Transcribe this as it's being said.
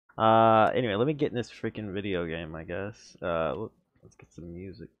Anyway, let me get in this freaking video game, I guess. Let's get some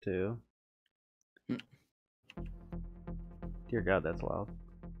music too. Dear God, that's loud.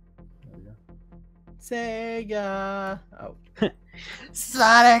 There we go. Sega. Oh.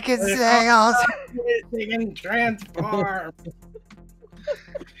 Sonic and Tails. Singing transform.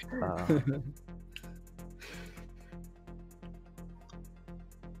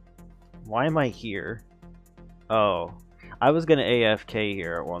 Why am I here? Oh, I was gonna AFK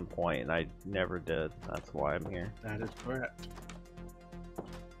here at one point, and I never did. That's why I'm here. That is correct.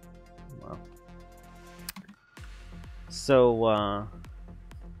 Well, so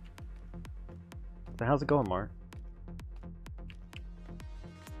how's it going, Mark?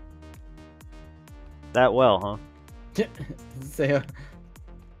 That well, huh? Say,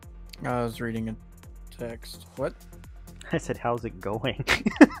 I was reading a text. What? I said, how's it going?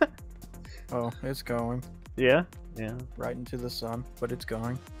 Oh, it's going. Yeah? Yeah. Right into the sun, but it's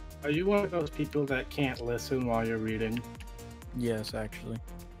going. Are you one of those people that can't listen while you're reading? Yes, actually.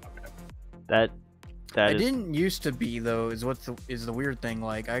 That I is... didn't used to be though. Is the weird thing.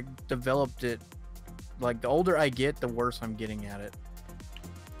 Like I developed it. Like the older I get, the worse I'm getting at it.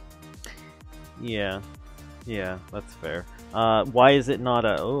 Yeah. Yeah, that's fair. Why is it not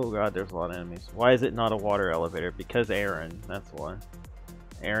a... Oh god, there's a lot of enemies. Why is it not a water elevator? Because Aaron, that's why.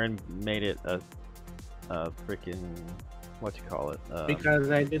 Aaron made it a freaking... What you call it? Because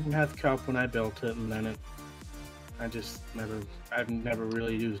I didn't have kelp when I built it, and then I've never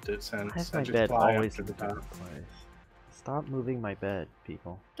really used it since. Why is I my just bed fly always up in to a the top. different place? Stop moving my bed,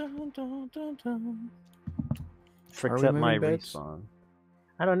 people. Dun, dun, dun, dun. Fricks we up my moving beds? respawn.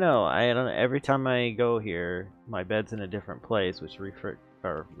 I don't know. I don't know. Every time I go here, my bed's in a different place, which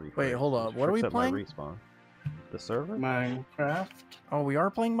Wait, hold up. What are we up playing? My respawn. The server? Minecraft. Oh, we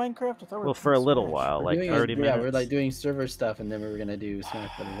are playing Minecraft. I thought we were Well, for a playing little Smash. while, we're like doing 30 minutes. Yeah, we're like doing server stuff, and then we're gonna do Smash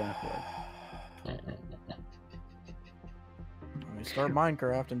Brothers afterwards. Let me start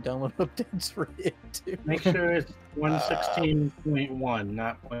Minecraft and download updates for it too. Make sure it's 116.1,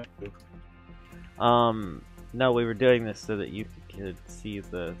 not 0.2. No, we were doing this so that you could see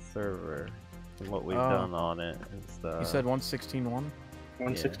the server and what we've done on it and stuff. You said 116.1?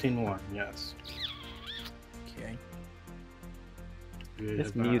 116.1, yes. Okay. It This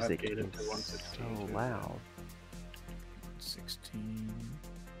has not music updated is to 116. so loud. 16.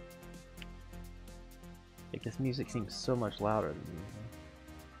 Like, this music seems so much louder than usual.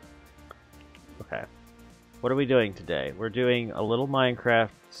 Okay. What are we doing today? We're doing a little Minecraft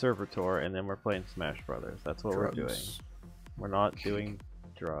server tour, and then we're playing Smash Brothers. That's what we're doing. We're not doing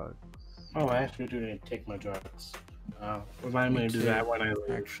drugs. Oh, I actually do need to take my drugs. Remind me to do that when I leave.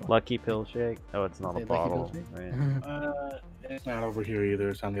 Actually. Lucky Pill Shake? Oh, it's not Is a it Lucky Pill bottle. Shake? Right. It's not over here either.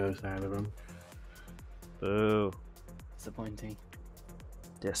 It's on the other side of the room. Boo. Disappointing.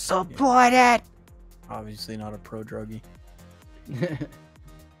 Disappointed! Obviously not a pro druggie.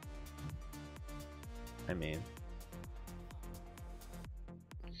 I mean...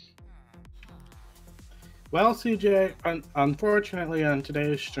 Well, CJ, unfortunately on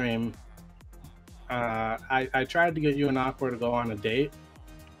today's stream, I tried to get you and Aqua to go on a date,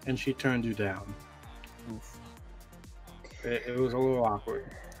 and she turned you down. Oof. It was a little awkward.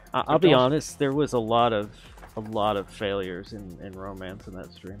 I'll be honest, there was a lot of failures in romance in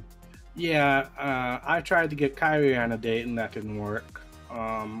that stream. Yeah, I tried to get Kyrie on a date, and that didn't work.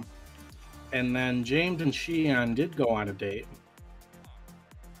 And then James and Sheehan did go on a date,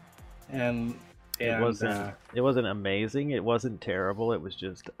 and it wasn't amazing. It wasn't terrible. It was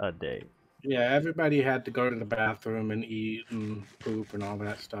just a date. Yeah, everybody had to go to the bathroom and eat and poop and all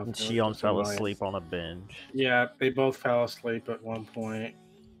that stuff. And Sheehan fell asleep on a bench. Yeah, they both fell asleep at one point.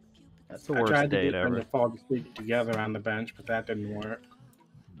 That's the worst I tried to date get them ever. to fall asleep together on the bench, but that didn't work.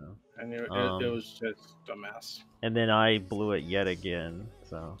 No. And it was just a mess. And then I blew it yet again.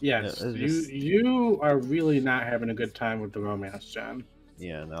 So yes, just... you are really not having a good time with the romance, John.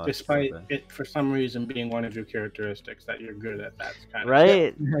 Yeah, no. Despite it, for some reason, being one of your characteristics that you're good at that kind of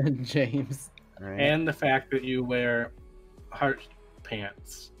right, stuff. James. Right. And the fact that you wear heart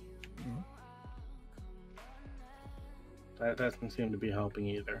pants. That doesn't seem to be helping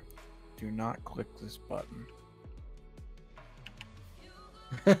either. Do not click this button.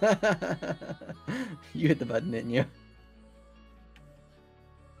 You hit the button, didn't you?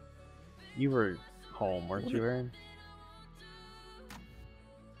 You were home, weren't you, Aaron?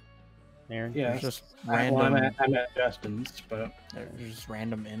 Aaron? Yeah, There's just well, random. I'm at Justin's, but There's just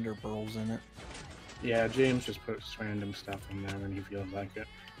random ender pearls in it. yeah, James just puts random stuff in there when he feels like it.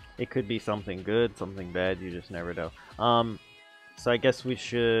 It could be something good, something bad. You just never know. So I guess we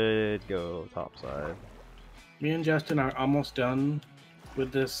should go topside. Me and Justin are almost done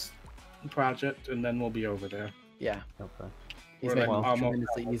with this project, and then we'll be over there. Yeah. Okay. He's We're, making like, it almost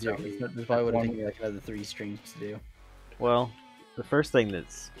tremendously almost easier. done. This probably would have One- taken me like another 3 streams to do. Well, the first thing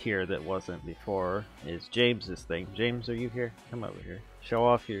that's here that wasn't before is James's thing. James, are you here? Come over here. Show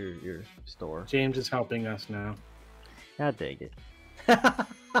off your store. James is helping us now. God dang it.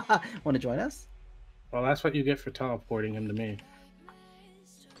 Want to join us? Well, that's what you get for teleporting him to me.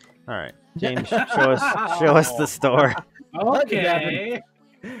 Alright. James, show us the store. Okay.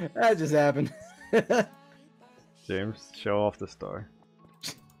 That just happened. James, show off the store.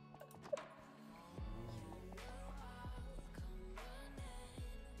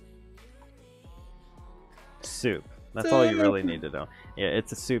 Soup. That's all you really need to know. Yeah,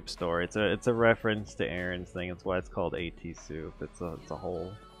 it's a soup store. It's a reference to Aaron's thing. That's why it's called AT Soup. It's a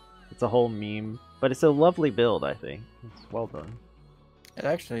whole meme, but it's a lovely build. I think it's well done. It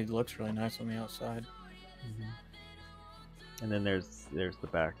actually looks really nice on the outside. And then there's the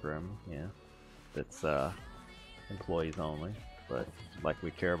back room. Yeah, that's employees only. But like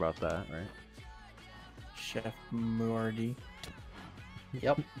we care about that, right? Chef Muardi.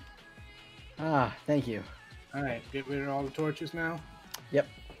 Yep. Ah, thank you. All right, get rid of all the torches now. Yep.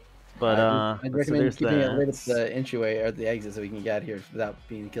 But I'd so recommend there's keeping it lit at that. the entryway or the exit so we can get out of here without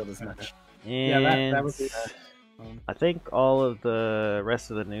being killed as much. Yeah, that would be nice. I think all of the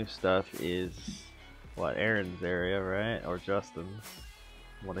rest of the new stuff is what Aaron's area, right? Or Justin's.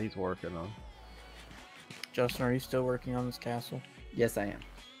 What he's working on. Justin, are you still working on this castle? Yes, I am.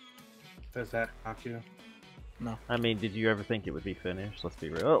 Does that knock you? No. I mean, did you ever think it would be finished? Let's be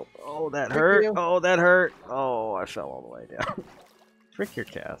real. Oh, that Frick hurt. you. Oh, that hurt. Oh, I fell all the way down. Frick your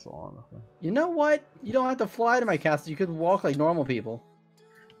castle, honestly. You know what? You don't have to fly to my castle. You could walk like normal people.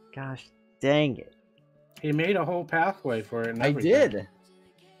 Gosh, dang it. He made a whole pathway for it. And I everything. did.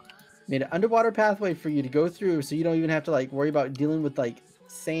 Made an underwater pathway for you to go through, so you don't even have to like worry about dealing with like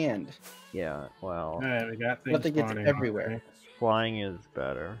sand. Yeah, well, All right, we got things Nothing gets spawning everywhere. already. flying is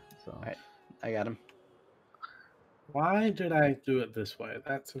better. So. Alright. I got him. Why did I do it this way?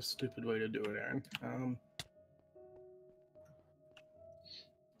 That's a stupid way to do it, Aaron.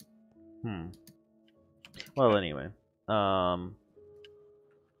 Well, anyway, I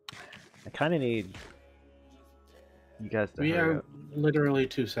kind of need you guys to We hurry are up. literally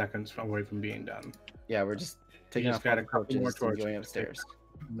 2 seconds away from being done, Yeah, we're just taking just off got all a the couple more torches and going torches. upstairs.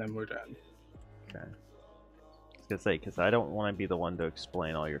 and then we're done. Okay. I was gonna say, because I don't want to be the one to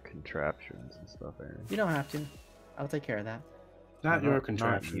explain all your contraptions and stuff, Aaron. You don't have to. I'll take care of that. Not No, your not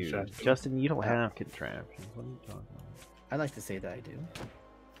contraptions, you. Justin. Justin, you don't No. have contraptions. What are you talking about? I like to say that I do.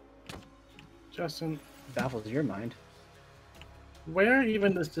 Justin, Baffles your mind. where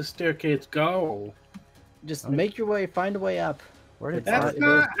even does the staircase go? Just make your way, find a way up. Where did That's That's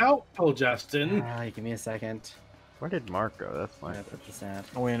Mark, not helpful, Justin. Ah, give me a second. where did Mark go? That's I'm my gonna put this at.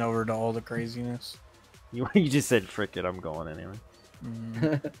 I went over to all the craziness. you just said frick it, I'm going anyway.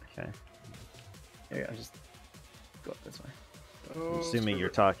 Okay. Here, I'll just go up this way. Oh, Assuming you're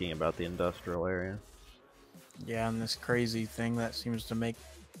talking about the industrial area. Yeah, and this crazy thing that seems to make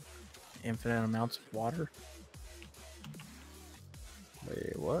infinite amounts of water.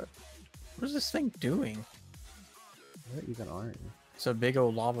 Wait, what? What is this thing doing? What even are you? It's a big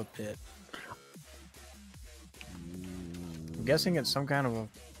old lava pit. I'm guessing it's some kind of a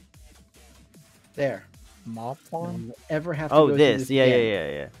There. mob farm. Don't ever have to Oh, go through this. Yeah, yeah,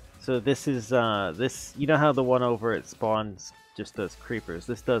 again. yeah. So this is this. You know how the one over it spawns just does creepers.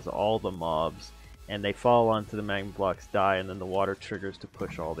 This does all the mobs, and they fall onto the magma blocks, die, and then the water triggers to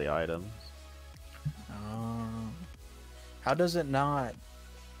push all the items. How does it not?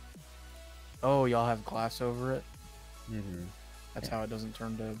 Oh, y'all have glass over it. Mm-hmm. That's how it doesn't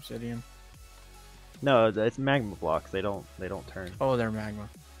turn to obsidian. No, it's magma blocks. They don't turn. Oh, they're magma.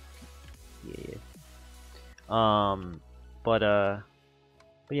 Yeah. But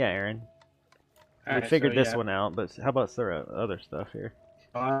yeah, Aaron. We Alright, figured so, this yeah. one out, but how about some other stuff here?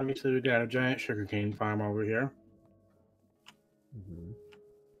 Obviously, we got a giant sugarcane farm over here. Mm-hmm.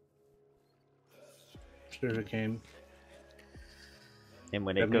 Sugarcane. And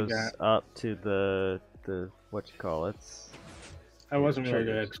when Then it we goes got- up to the what you call it? I wasn't really going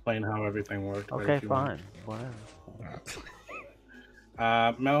to triggers. explain how everything worked. but Okay, if you want. fine.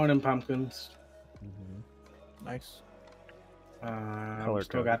 Whatever. Melon and pumpkins. Mm-hmm. Nice. Color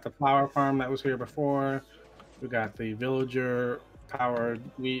Still code. got the flower farm that was here before. We got the villager powered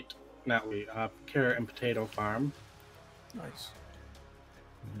wheat, not wheat, carrot and potato farm. Nice.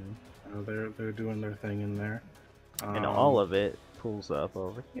 They're doing their thing in there. And all of it pulls up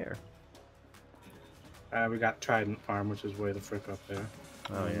over here. We got Trident farm, which is way the frick up there.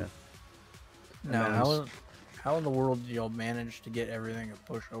 Oh yeah. Now, then How in the world do y'all manage to get everything to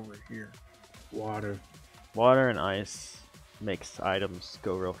push over here? Water. Water and ice makes items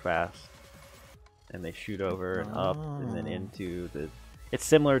go real fast, and they shoot over and up and then into the. It's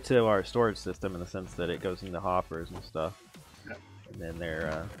similar to our storage system in the sense that it goes into hoppers and stuff. Yep. And then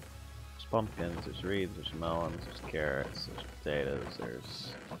there's pumpkins, there's reeds, there's melons, there's carrots, there's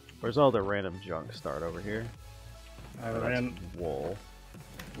potatoes, where's all the random junk start over here? I That's ran wool.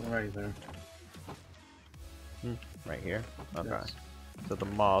 right there. Right here? Okay. Yes. So the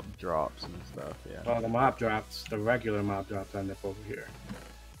mob drops and stuff, yeah. Well, the mob drops, the regular mob drops end up over here.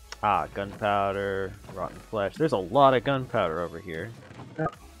 Ah, gunpowder, rotten flesh. There's a lot of gunpowder over here.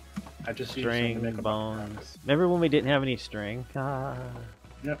 Yep. I just used some to String, make a bones. Remember when we didn't have any string? Ah.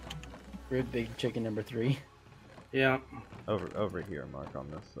 Yep. We're big chicken number 3. Yeah. Over here, Mark,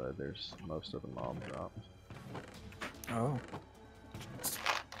 on this side, there's most of the mob drops. Oh,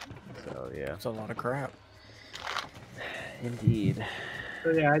 So, yeah. that's a lot of crap. Indeed. So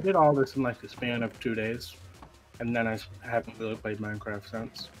yeah, I did all this in like the span of 2 days. And then I haven't really played Minecraft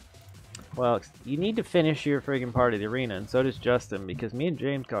since. Well, you need to finish your friggin' part of the arena, and so does Justin, because me and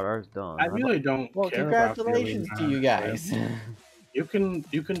James got ours done. I really don't Well, care about the congratulations to arena. you guys. You can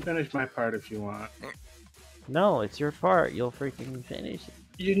finish my part if you want. No, it's your part. You'll freaking finish it.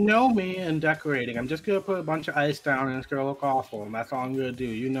 You know me and decorating. I'm just gonna put a bunch of ice down and it's gonna look awful, and that's all I'm gonna do.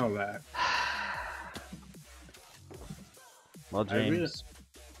 You know that. Well, I really- James,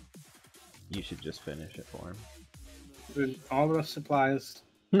 you should just finish it for him. All the supplies,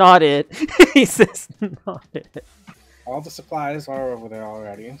 Not it. He says not it. all the supplies are over there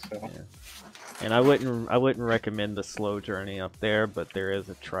already. So Yeah. And I wouldn't recommend the slow journey up there, but there is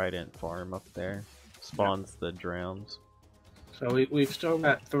a trident farm up there. Spawns the drowns. so we've still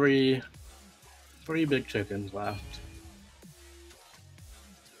got three big chickens left.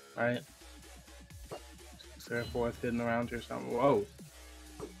 Right? Is there a fourth hidden around here somewhere? Whoa.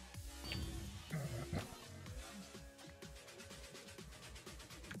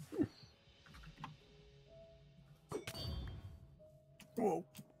 Whoa.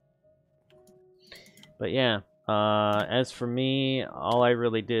 But yeah, as for me, all I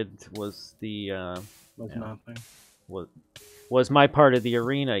really did was the Was Yeah. nothing. was my part of the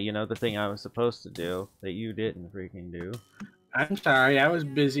arena. You know, the thing I was supposed to do that you didn't freaking do. I'm sorry, I was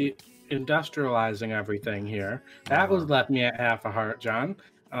busy industrializing everything here. That was left me at half a heart, John.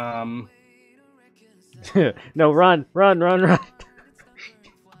 No, run!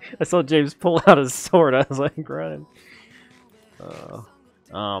 I saw James pull out his sword. I was like, run.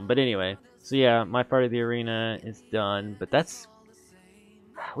 But anyway, so yeah, my part of the arena is done. But that's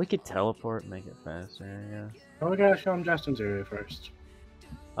we could teleport and make it faster. Yeah. Oh, we gotta show him Justin's area first.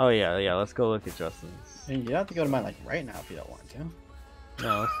 Oh yeah. Let's go look at Justin's. And you don't have to go to mine like right now if you don't want to.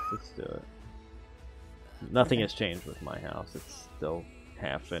 No, let's do it. Nothing has changed with my house. It's still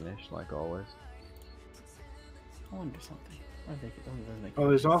half finished, like always. I wonder something. I think it doesn't make Oh,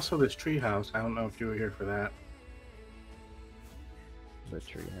 there's also this tree house. I don't know if you were here for that. The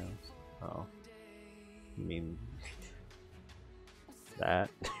treehouse. Oh, you mean that?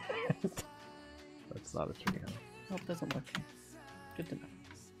 That's not a treehouse. Oh, it doesn't look. Good to know.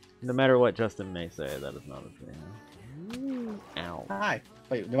 No matter what Justin may say, that is not a treehouse. Ow. Hi.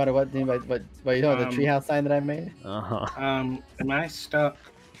 Wait, no matter what, but you know the treehouse sign that I made? Uh-huh. Am I stuck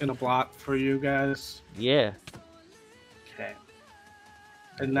in a block for you guys? Yeah. Okay.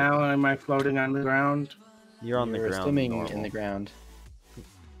 And now am I floating on the ground? You're on the You're ground. swimming normal. in the ground.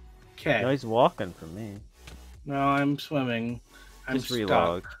 Okay. No, he's walking for me. No, I'm swimming. I'm Just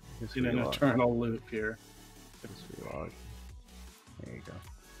relog. stuck Just in an relog. eternal loop here. Just relog. There you go.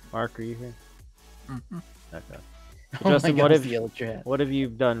 Mark, are you here? Mm-hmm. Okay. Oh Justin, my what God, have the yellow chat. what have you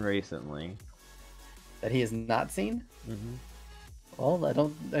done recently? That he has not seen? Mm-hmm. Well, I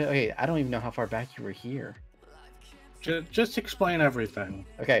don't. Okay, I don't even know how far back you were here. Just explain everything.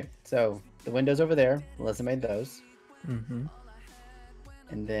 Okay, so the windows over there. Melissa made those, Mm-hmm.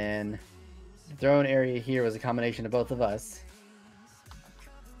 and then the throne area here was a combination of both of us.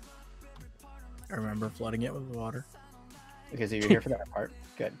 I remember flooding it with water. Okay, so you're here for that part.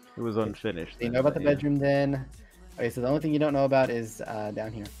 Good. It was unfinished. So you then, know about the but yeah. bedroom then. Okay, so the only thing you don't know about is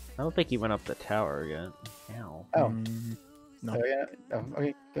down here. I don't think he went up the tower yet. Ow. Oh, No. so, yeah. Oh,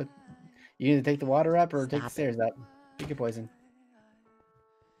 okay, good. You either take the water up or take the stairs up. Pick your poison.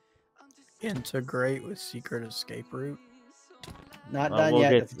 Integrate with secret escape route. Not Well, done we'll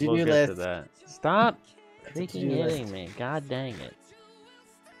yet. get, That's a to-do we'll get list. to that. Stop That's a freaking to-do hitting list. me. God dang it.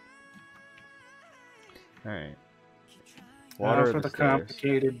 Alright. Now Water for or the the stairs?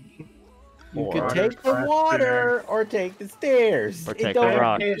 complicated. You Or- could take the Water, water or take the stairs. Or It take a don't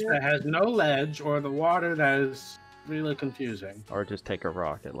rock. Staircase that has no ledge, or the water that is really confusing. Or just take a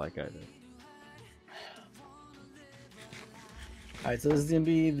rocket like I did. Alright, so this is gonna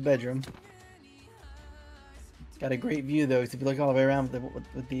be the bedroom. It's got a great view though, because if you look all the way around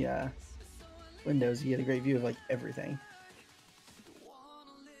with the windows, you get a great view of like everything.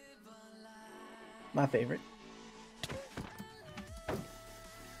 My favorite.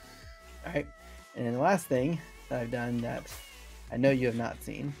 Alright, and then the last thing that I've done that I know you have not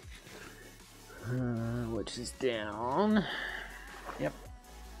seen. Which is down. Yep.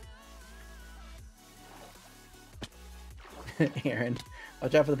 Aaron,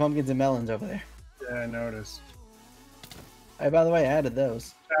 watch out for the pumpkins and melons over there. Yeah, I noticed. Hey, by the way, I added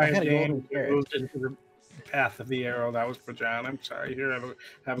those. I Sorry, had a golden James, you carrot. moved into the path of the arrow. That was for John. I'm sorry. Here,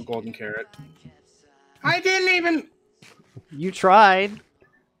 have a golden carrot. I didn't even. You tried.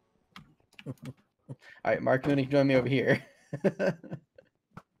 All right, Mark, you want to join me over here? All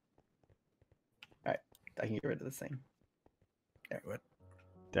right, I can get rid of this thing. There, what?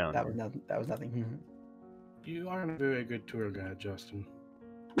 Down. That was nothing. That was nothing. You aren't a very good tour guide, Justin.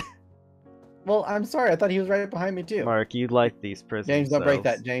 Well, I'm sorry. I thought he was right behind me too. Mark, you like these prison James, cells. don't break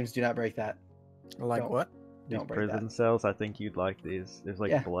that. James, do not break that. Like Don't. what? These Don't break prison that. cells, I think you'd like these. There's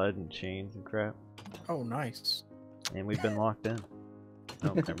like Yeah. blood and chains and crap. Oh, nice. And we've been locked in.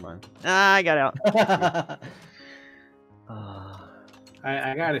 Oh, never mind. Ah, I got out. Ah.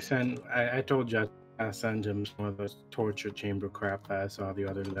 I gotta send. I told Justin I send him some of those torture chamber crap that I saw the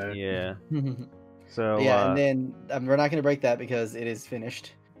other day. Yeah. So yeah, and then we're not going to break that because it is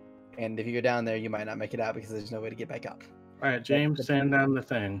finished. And if you go down there, you might not make it out because there's no way to get back up. All right, James, send down the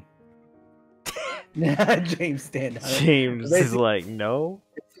thing. James, stand on it. James is Basically- like, no.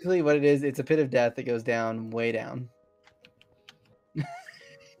 Basically, what it is, it's a pit of death that goes down, way down.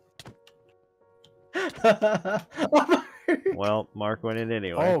 Well, Mark went in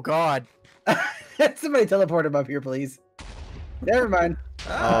anyway. Oh God. Somebody teleport him up here, please. Never mind.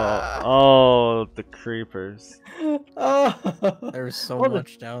 Oh, the creepers. Oh, There's so Hold on.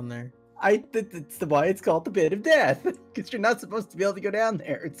 much down there. It's the why it's called the pit of death, because you're not supposed to be able to go down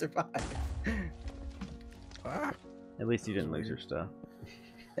there and survive. Ah. At least you didn't lose your stuff.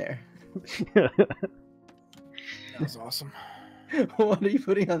 There. That was awesome. What are you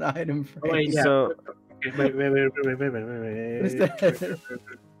putting on the item frame? Oh, wait, yeah. So, Wait. What is that?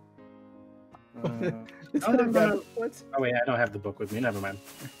 Is no, that a no. rabbit foot? Oh wait, I don't have the book with me. Never mind.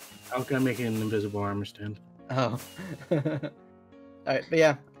 I was gonna make it an invisible armor stand. Oh. Alright, but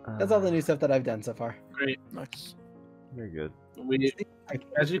yeah, that's all the new stuff that I've done so far. Great. Nice. You're good.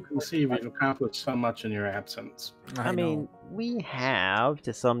 As you can see, we've accomplished so much in your absence. I mean, we have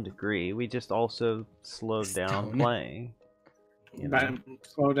to some degree. We just also slowed down Stone. playing. You know? By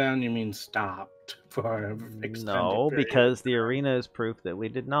slow down, you mean stopped for an extended No, period. because the arena is proof that we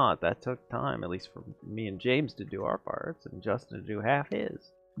did not. That took time, at least for me and James to do our parts, and Justin to do half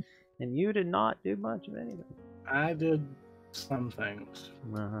his. And you did not do much of anything. I did some things.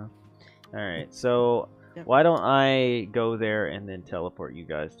 Uh-huh. Alright, so Yep. why don't I go there and then teleport you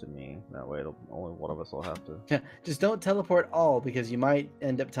guys to me? That way only one of us will have to... Yeah, just don't teleport all because you might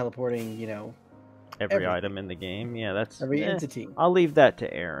end up teleporting, you know, Every Everything. item in the game. Yeah, that's... every eh, entity. I'll leave that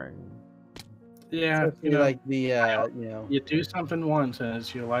to Aaron. Yeah, Especially you know, like the, you know. you do something once, and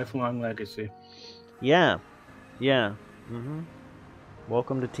it's your lifelong legacy. Yeah. Yeah.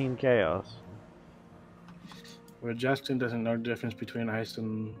 Welcome to Team KAOS. Where Justin doesn't know the difference between ice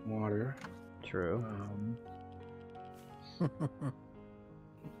and water. True.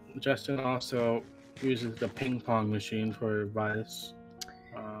 Justin also uses the ping pong machine for advice.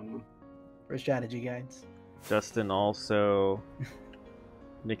 For strategy guides. Justin also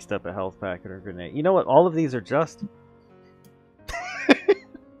mixed up a health pack and a grenade. You know what? All of these are Justin.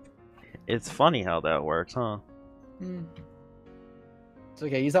 It's funny how that works, huh? It's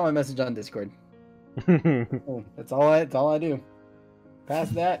okay. You saw my message on Discord. Oh, that's all I do.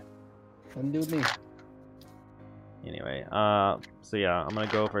 Past that, nothing to do with me. Anyway, so yeah, I'm gonna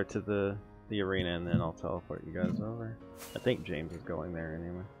go over to the arena and then I'll teleport you guys over. I think James is going there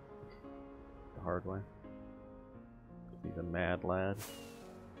anyway. The hard way. He's a mad lad.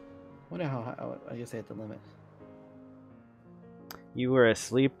 Wonder how high, oh, I guess I hit the limit. You were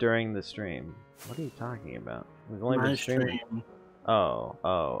asleep during the stream. What are you talking about? We've only My been streaming. stream.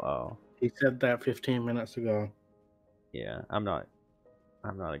 Oh. He said that 15 minutes ago. Yeah, I'm not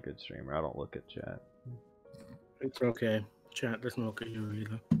a good streamer. I don't look at chat. It's okay. Chat doesn't look at you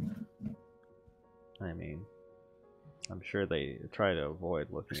either. I mean, I'm sure they try to avoid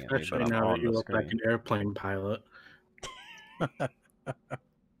looking at me, Especially but I'm now that on you the look like screen. an airplane pilot.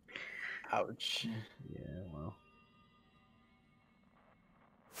 Ouch. Yeah, well.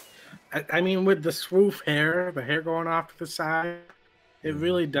 I mean, with the swoof hair, the hair going off to the side, it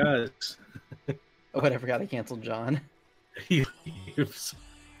really does. Oh, wait, I forgot I canceled John. He leaves.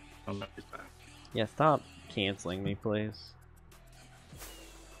 Oh, no, he's back. Yeah, stop canceling me, please.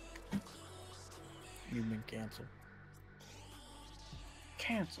 You've been canceled.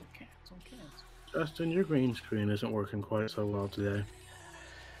 Cancel. Justin, your green screen isn't working quite so well today.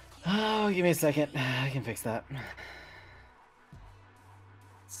 Oh, give me a second. I can fix that.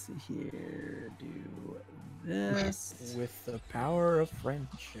 Let's see here. Do this. With the power of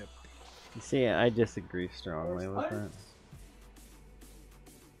friendship. You see, I disagree strongly with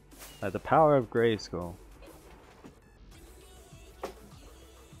that. The power of Grayskull.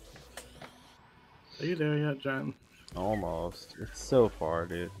 Are you there yet, John? Almost. It's so far,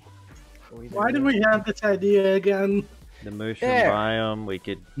 dude. Why did we have this idea again? The mushroom There. biome, we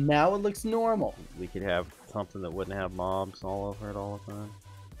could Now it looks normal. have something that wouldn't have mobs all over it all the time.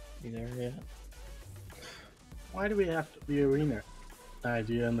 You there yet? Why do we have the arena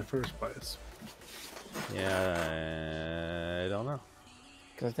idea in the first place? Yeah, I don't know.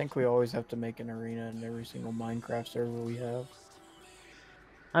 Because I think we always have to make an arena in every single Minecraft server we have.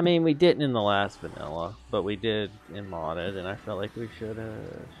 I mean, we didn't in the last vanilla, but we did in modded, and I felt like we should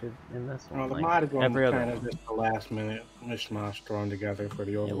in this one. Well, the like modded one every was other kind of one. just the last minute mishmash thrown together for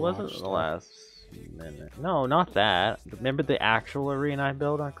the Overwatch. It wasn't the stuff. last minute. No, not that. Remember the actual arena I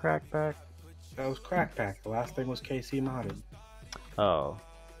built on Crackback? That was Crack Pack. The last thing was KC modded. Oh,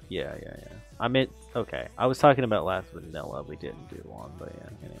 yeah. I meant, okay. I was talking about last vanilla. We didn't do one, but yeah.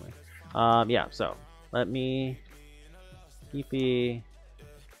 Anyway, yeah. So let me keepy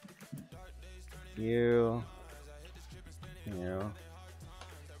you. And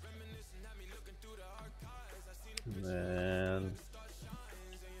then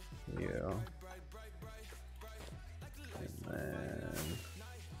you. And then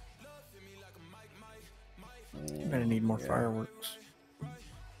I'm gonna need more yeah. fireworks.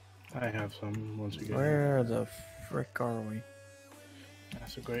 I have some once again. Where the frick are we?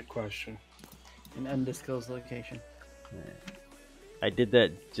 That's a great question. An undisclosed location. I did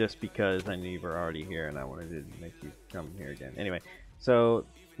that just because I knew you were already here and I wanted to make you come here again. Anyway, so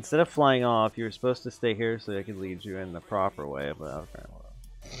instead of flying off, you were supposed to stay here so I could lead you in the proper way, but okay, well,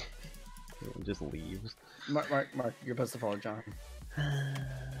 it just leaves. Mark, you're supposed to follow John.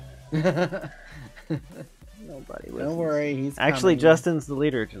 Nobody listens. Don't worry, he's Actually, coming. Justin's the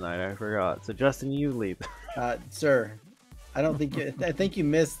leader tonight, I forgot. So Justin, you lead. Sir, I don't think I think you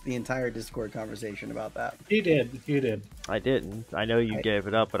missed the entire Discord conversation about that. You did. I didn't. I know you gave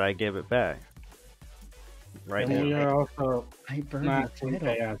it up, but I gave it back. Right And we now. are also I burned not your Team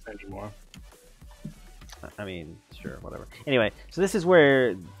title. KAOS anymore. I mean, sure, whatever. Anyway, so this is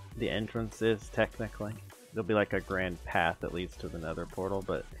where the entrance is, technically. There'll be like a grand path that leads to the nether portal,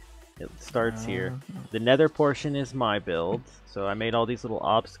 but it starts here. The nether portion is my build, so I made all these little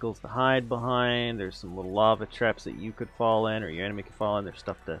obstacles to hide behind. There's some little lava traps that you could fall in, or your enemy could fall in. There's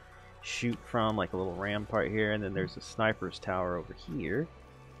stuff to shoot from, like a little rampart here, and then there's a sniper's tower over here.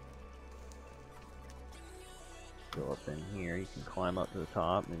 Go up in here, you can climb up to the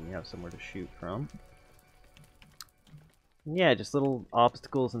top, and you have somewhere to shoot from. Yeah, just little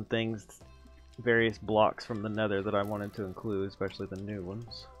obstacles and things, various blocks from the nether that I wanted to include, especially the new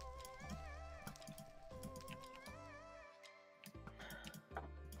ones.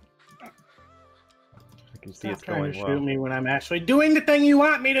 I can see it's Stop trying going to shoot well. me when I'm actually doing the thing you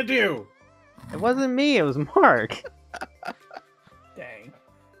want me to do. It wasn't me, it was Mark. Dang.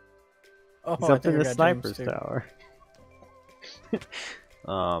 Oh, He's I up in think the I got sniper's James too. tower.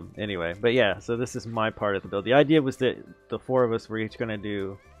 Anyway, but yeah, so this is my part of the build. The idea was that the four of us were each going to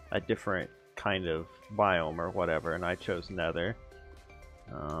do a different kind of biome or whatever, and I chose nether.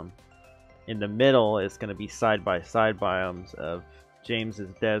 In the middle is going to be side-by-side biomes of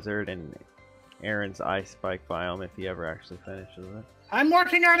James's desert and Aaron's ice spike biome if he ever actually finishes it. I'm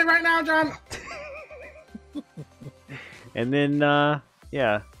working on it right now, John. And then,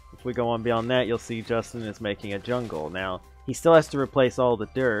 yeah, if we go on beyond that, you'll see Justin is making a jungle. Now, he still has to replace all the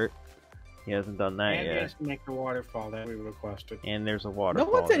dirt. He hasn't done that And yet. just make the waterfall that we requested. And there's a No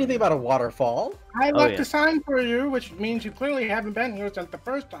waterfall. one said anything about a waterfall. I Oh, left yeah. a sign for you, which means you clearly haven't been here since the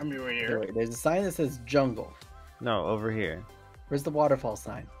first time you were here. Wait, there's a sign that says jungle. No, over here. Where's the waterfall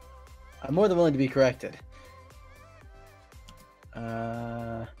sign? I'm more than willing to be corrected.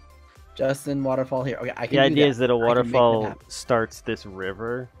 Justin, waterfall here. Okay, I can The do idea that. is that a I can make that waterfall happen. starts this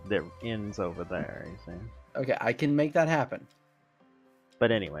river that ends over there, you see? Okay, I can make that happen.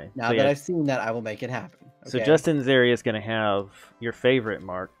 But anyway. Now so that yeah, I've seen that, I will make it happen. so Okay? Justin's area is going to have your favorite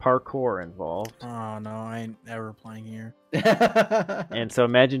Mark, parkour involved. Oh no, I ain't ever playing here. And so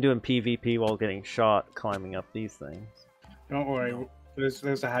imagine doing PvP while getting shot climbing up these things. Don't worry. There's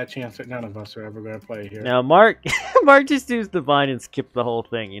a high chance that none of us are ever going to play here. Now, Mark just used the vine and skipped the whole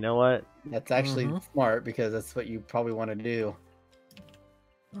thing. You know what? That's actually smart because that's what you probably want to do.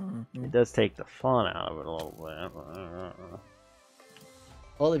 It does take the fun out of it a little bit.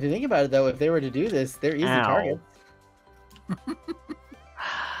 Well, if you think about it, though, if they were to do this, they're easy Ow. targets.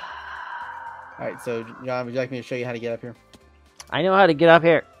 All right, so John, would you like me to show you how to get up here? I know how to get up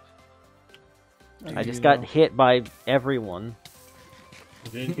here. There I you just got go. hit by everyone.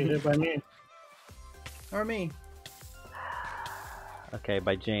 You didn't get hit by me. Or me? Okay,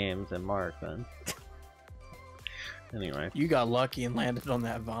 by James and Mark then. Anyway. You got lucky and landed on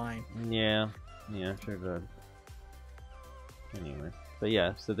that vine. Yeah, sure did. Anyway, but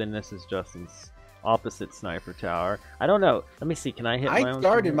yeah, so then this is Justin's opposite sniper tower. I don't know. Let me see. Can I hit? my I own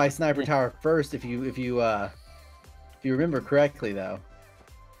started sniper? my sniper tower first. If you remember correctly, though.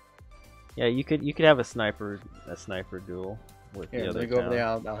 Yeah, you could have a sniper duel with Here, the let other me go over there.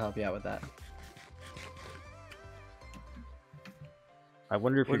 tower. I'll help you out with that. I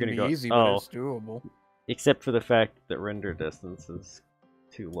wonder if Wouldn't you're be gonna go. easy, but Oh, it's doable. except for the fact that render distance is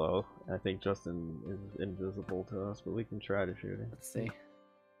too low. I think Justin is invisible to us, but we can try to shoot him. Let's see.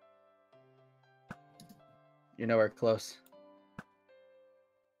 You're nowhere close.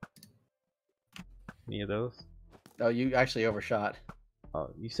 Any of those? Oh, you actually overshot. Oh,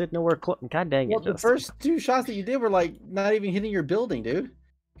 you said nowhere close. God dang it, Well, the Justin. first two shots that you did were like not even hitting your building, dude.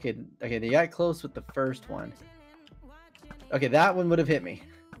 Okay, they got close with the first one. Okay, that one would have hit me.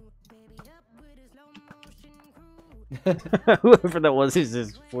 Whoever that was, who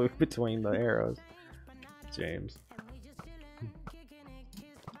just flew between the arrows. James.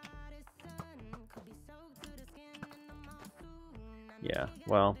 Yeah,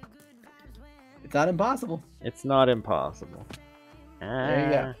 well, It's not impossible. it's not impossible. There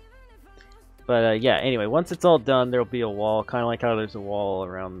you go. But yeah, anyway, once it's all done, there'll be a wall, kind of like how there's a wall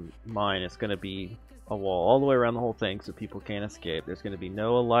around mine. It's going to be a wall all the way around the whole thing so people can't escape. There's going to be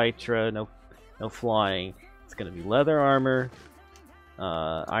no elytra, no flying. It's going to be leather armor,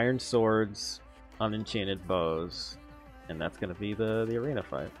 iron swords, unenchanted bows, and that's going to be the arena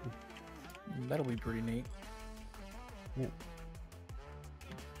fight. That'll be pretty neat. Yeah.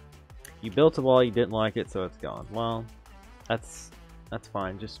 You built a wall, you didn't like it, so it's gone. Well, that's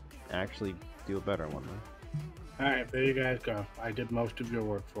fine. Just actually do a better one then. Alright, there you guys go. I did most of your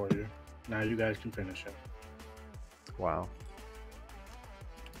work for you. Now you guys can finish it. Wow.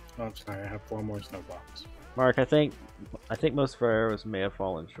 Oh, I'm sorry, I have 4 more snowballs. Mark, I think most of our arrows may have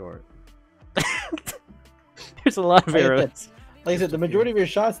fallen short. There's a lot of Like I said- arrows. Like I said, the majority of your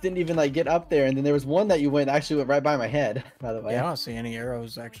shots didn't even like get up there, and then there was one that you actually went right by my head. By the way, Yeah, I don't see any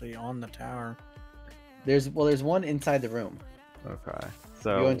arrows actually on the tower. there's one inside the room. Okay, If you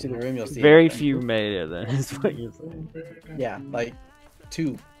go so into the room, you'll see. very everything. few made it. Then is what you're saying. Yeah, like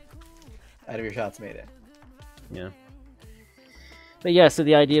 2 out of your shots made it. Yeah. But yeah, so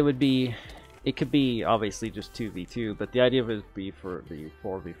the idea would be, it could be obviously just 2v2, but the idea would be for the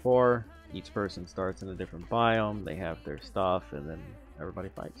 4v4. Each person starts in a different biome, they have their stuff, and then everybody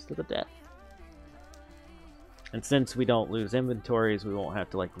fights to the death. And since we don't lose inventories, we won't have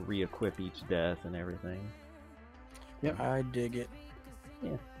to like re-equip each death and everything. Yep. I dig it.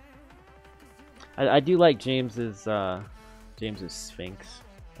 Yeah. I do like James's Sphinx.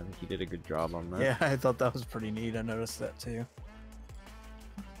 I think he did a good job on that. Yeah, I thought that was pretty neat. I noticed that too.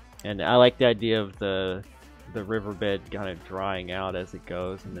 And I like the idea of the riverbed kind of drying out as it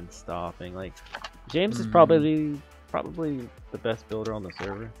goes and then stopping. Like James is probably the best builder on the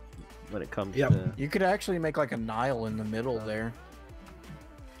server when it comes Yep. to You could actually make like a Nile in the middle there.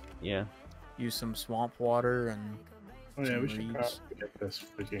 yeah. Use some swamp water and Oh yeah, we some should reeds. probably get this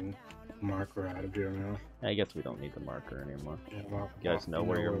freaking marker out of here now. I guess we don't need the marker anymore. Yeah, well, You guys know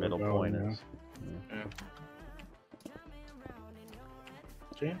where your we're middle going point now. is. Yeah.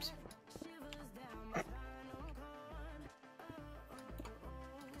 James?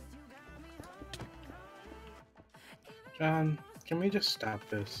 John, can we just stop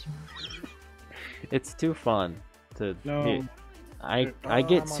this? It's too fun to No. I Oh,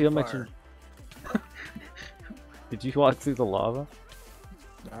 get I'm so on much fire. Did you walk through the lava?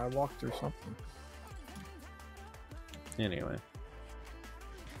 I walked through something. Anyway.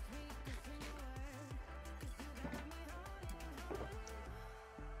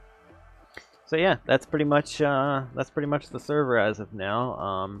 So yeah, that's pretty much the server as of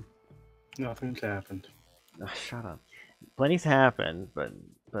now. Nothing's happened. Shut up. plenty's happened, but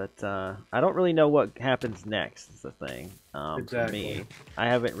I don't really know what happens next. Is the thing. For Exactly. me, I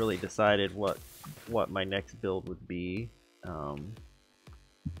haven't really decided what my next build would be.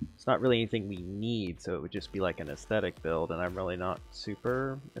 It's not really anything we need, so it would just be like an aesthetic build, and I'm really not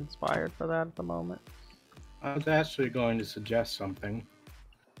super inspired for that at the moment. I was actually going to suggest something.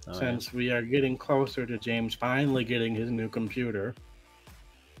 Oh, Since we are getting closer to James finally getting his new computer,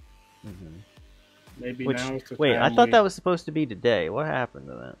 yeah. Mm-hmm. maybe Which, now is the wait, I time thought we... that was supposed to be today. What happened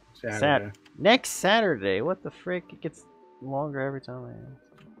to that? Saturday. Next Saturday. What the frick? It gets longer every time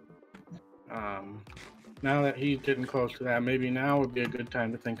I ask. Now that he's getting close to that, maybe now would be a good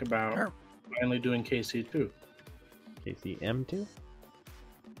time to think about finally doing KC2. KCM2?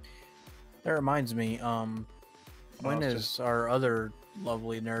 That reminds me, when it's is our other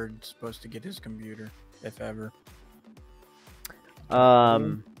lovely nerd supposed to get his computer, if ever?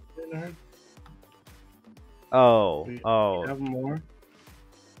 Oh, We have more.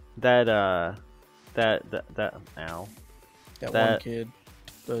 that ow. That one kid,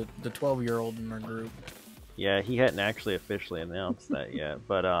 the 12-year-old in our group. Yeah, he hadn't actually officially announced that yet,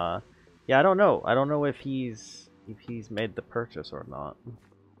 but yeah, I don't know. I don't know if he's made the purchase or not.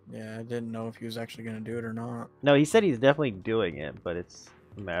 Yeah, I didn't know if he was actually gonna do it or not. No, he said he's definitely doing it, but it's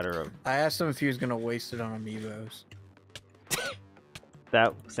a matter of... I asked him if he was gonna waste it on amiibos.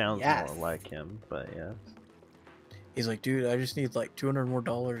 That sounds Yes. more like him, but yeah. He's like, dude, I just need like $200 more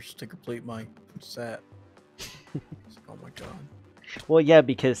to complete my set. Like, oh my god. Well, yeah,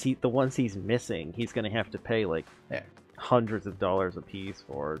 because the ones he's missing, he's gonna have to pay like Yeah. hundreds of dollars a piece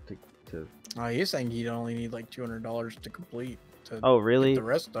for to. He's saying he'd only need like $200 to complete. To Oh, really? get the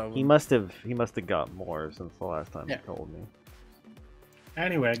rest of them. He must have got more since the last time Yeah. he told me.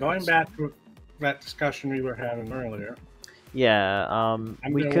 Anyway, going back to that discussion we were having earlier, Yeah, I'm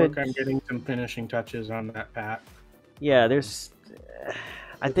we gonna could. work on getting some finishing touches on that pack. Yeah, there's.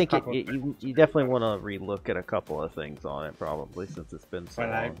 I There's a think couple you definitely want to relook at a couple of things on it, probably, since it's been so But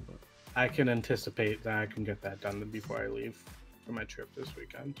long. I can anticipate that I can get that done before I leave for my trip this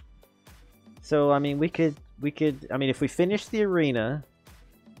weekend. So I mean, we could. I mean, if we finish the arena,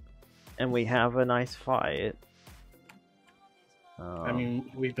 and we have a nice fight. I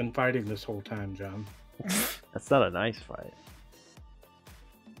mean, we've been fighting this whole time, John. That's not a nice fight.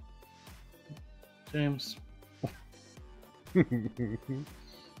 James,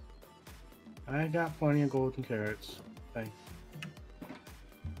 I got plenty of golden carrots. Thank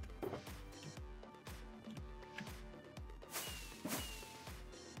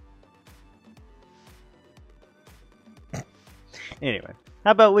Anyway,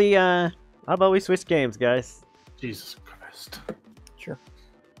 how about we switch games, guys? Jesus Christ. Sure.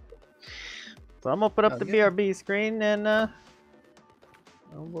 So I'm gonna put up the Okay. BRB screen, and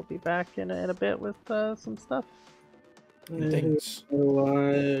we'll be back in a bit with some stuff. Thanks.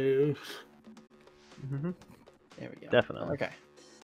 Alive. Mm-hmm. There we go. Definitely. Okay.